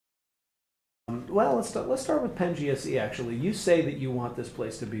well, let's start with Penn GSE, actually. You say that you want this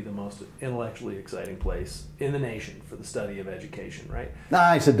place to be the most intellectually exciting place in the nation for the study of education, right? No,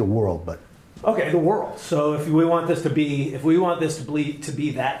 I said the world, but... Okay, the world. So if we want this to be, to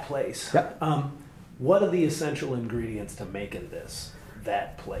be that place, yep. What are the essential ingredients to making this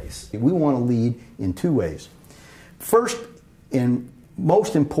that place? We want to lead in two ways. First, and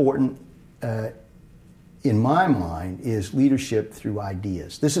most important, in my mind, is leadership through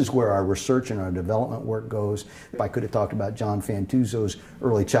ideas. This is where our research and our development work goes. I could have talked about John Fantuzzo's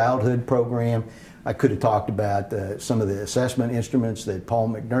early childhood program. I could have talked about some of the assessment instruments that Paul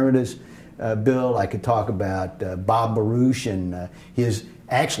McDermott has built. I could talk about Bob Baruch and his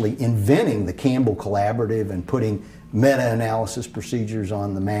actually inventing the Campbell Collaborative and putting meta-analysis procedures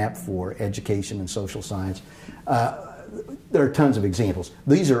on the map for education and social science. There are tons of examples.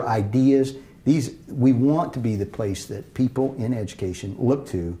 These are ideas. We want to be the place that people in education look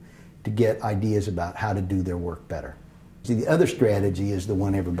to get ideas about how to do their work better. See, the other strategy is the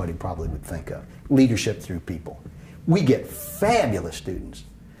one everybody probably would think of, leadership through people. We get fabulous students.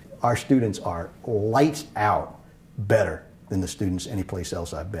 Our students are lights out better than the students anyplace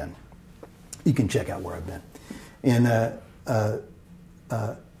else I've been. You can check out where I've been. And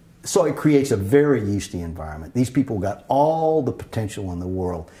so it creates a very yeasty environment. These people got all the potential in the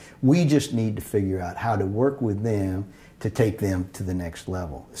world. We just need to figure out how to work with them to take them to the next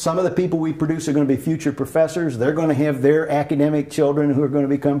level. Some of the people we produce are going to be future professors. They're going to have their academic children who are going to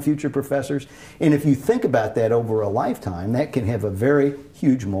become future professors. And if you think about that over a lifetime, that can have a very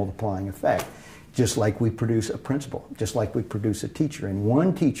huge multiplying effect. Just like we produce a principal, just like we produce a teacher. And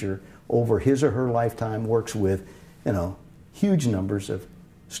one teacher over his or her lifetime works with, huge numbers of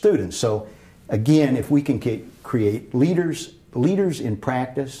students. So again, if we can create leaders in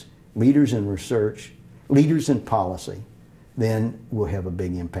practice, leaders in research, leaders in policy, then we'll have a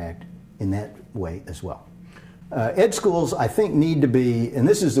big impact in that way as well. Ed schools, I think, need to be, and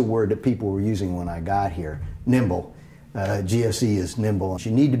this is the word that people were using when I got here, nimble. GSE is nimble.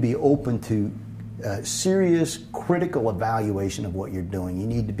 You need to be open to serious, critical evaluation of what you're doing. You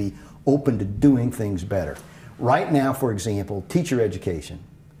need to be open to doing things better. Right now, for example, teacher education.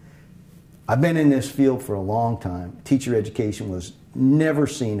 I've been in this field for a long time. Teacher education was never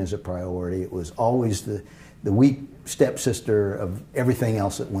seen as a priority. It was always the weak stepsister of everything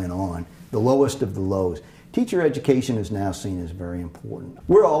else that went on, the lowest of the lows. Teacher education is now seen as very important.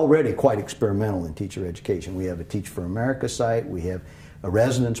 We're already quite experimental in teacher education. We have a Teach for America site. We have a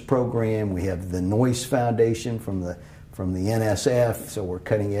residence program. We have the Noyce Foundation from the NSF, so we're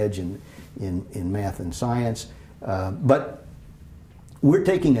cutting edge in math and science. But we're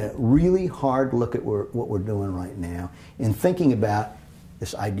taking a really hard look at what we're doing right now and thinking about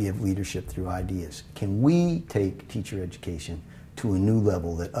this idea of leadership through ideas. Can we take teacher education to a new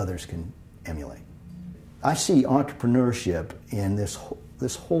level that others can emulate? I see entrepreneurship in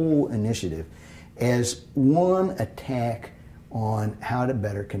this whole initiative as one attack on how to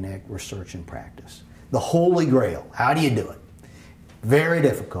better connect research and practice. The holy grail. How do you do it? Very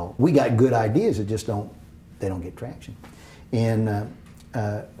difficult. We got good ideas that just don't get traction. And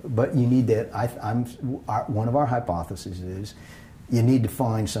but you need that. One of our hypotheses is you need to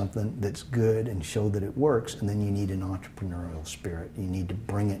find something that's good and show that it works, and then you need an entrepreneurial spirit. You need to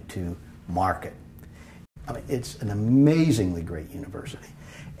bring it to market. I mean, it's an amazingly great university.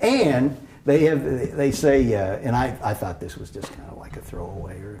 And they say, and I thought this was just kind of like a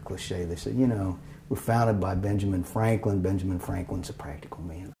throwaway or a cliche. They said, we're founded by Benjamin Franklin. Benjamin Franklin's a practical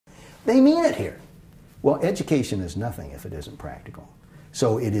man. They mean it here. Well, education is nothing if it isn't practical.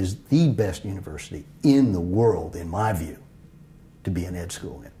 So it is the best university in the world, in my view, to be an ed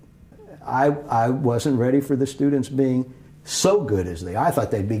school in. I wasn't ready for the students being so good as they are. I thought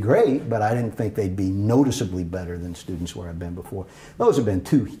they'd be great, but I didn't think they'd be noticeably better than students where I've been before. Those have been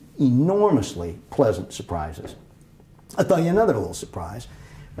two enormously pleasant surprises. I'll tell you another little surprise.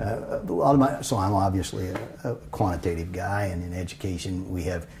 So I'm obviously a quantitative guy, and in education we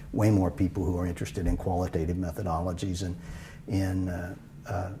have way more people who are interested in qualitative methodologies, and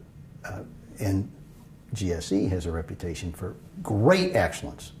GSE has a reputation for great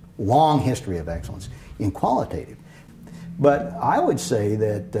excellence, long history of excellence in qualitative. But I would say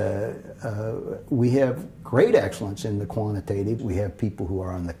that we have great excellence in the quantitative. We have people who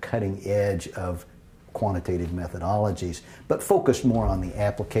are on the cutting edge of quantitative methodologies, but focused more on the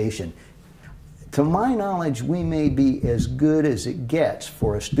application. To my knowledge, we may be as good as it gets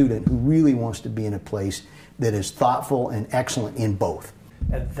for a student who really wants to be in a place that is thoughtful and excellent in both.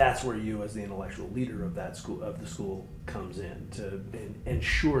 And that's where you, as the intellectual leader of the school, comes in to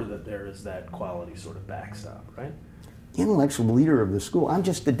ensure that there is that quality sort of backstop, right? Intellectual leader of the school. I'm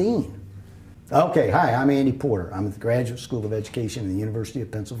just the dean. Okay, hi, I'm Andy Porter. I'm at the Graduate School of Education at the University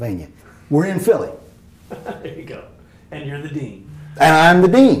of Pennsylvania. We're in Philly. There you go. And you're the dean. And I'm the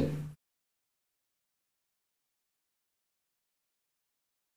dean.